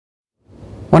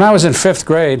When I was in 5th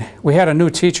grade, we had a new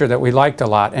teacher that we liked a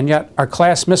lot, and yet our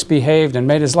class misbehaved and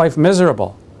made his life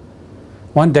miserable.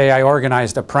 One day I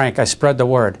organized a prank. I spread the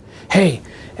word. Hey,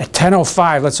 at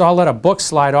 10:05, let's all let a book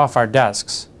slide off our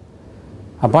desks.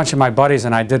 A bunch of my buddies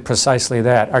and I did precisely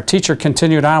that. Our teacher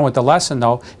continued on with the lesson,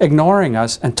 though, ignoring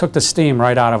us, and took the steam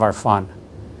right out of our fun.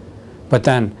 But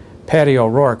then Patty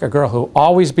O'Rourke, a girl who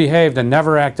always behaved and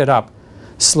never acted up,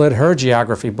 slid her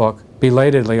geography book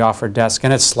belatedly off her desk,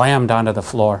 and it slammed onto the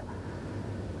floor.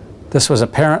 This was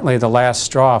apparently the last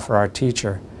straw for our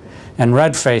teacher. And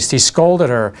red-faced, he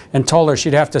scolded her and told her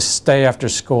she'd have to stay after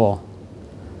school.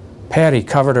 Patty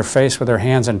covered her face with her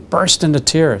hands and burst into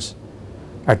tears.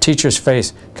 Our teacher's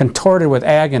face contorted with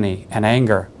agony and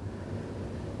anger.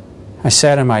 I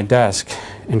sat at my desk,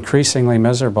 increasingly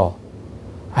miserable.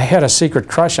 I had a secret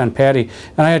crush on Patty,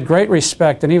 and I had great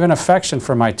respect and even affection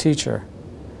for my teacher.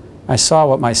 I saw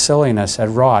what my silliness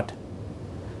had wrought.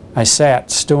 I sat,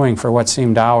 stewing for what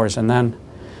seemed hours, and then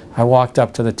I walked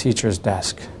up to the teacher's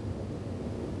desk.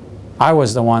 I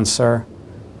was the one, sir.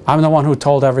 I'm the one who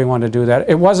told everyone to do that.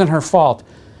 It wasn't her fault.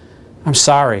 I'm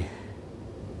sorry.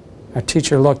 Our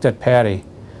teacher looked at Patty.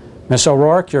 Miss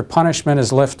O'Rourke, your punishment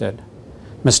is lifted.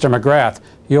 Mr. McGrath,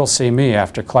 you'll see me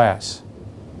after class.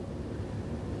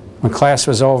 When class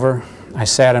was over, I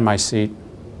sat in my seat.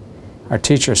 Our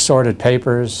teacher sorted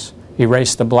papers,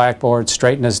 erased the blackboard,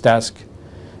 straightened his desk.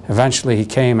 Eventually he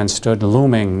came and stood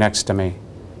looming next to me.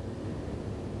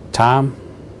 Tom,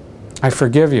 I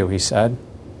forgive you, he said.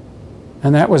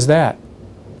 And that was that.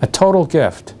 A total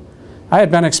gift. I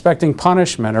had been expecting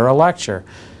punishment or a lecture.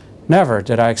 Never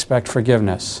did I expect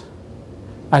forgiveness.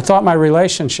 I thought my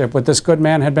relationship with this good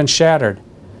man had been shattered.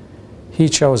 He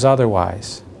chose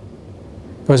otherwise.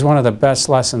 It was one of the best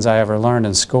lessons I ever learned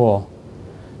in school,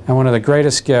 and one of the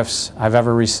greatest gifts I've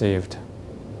ever received.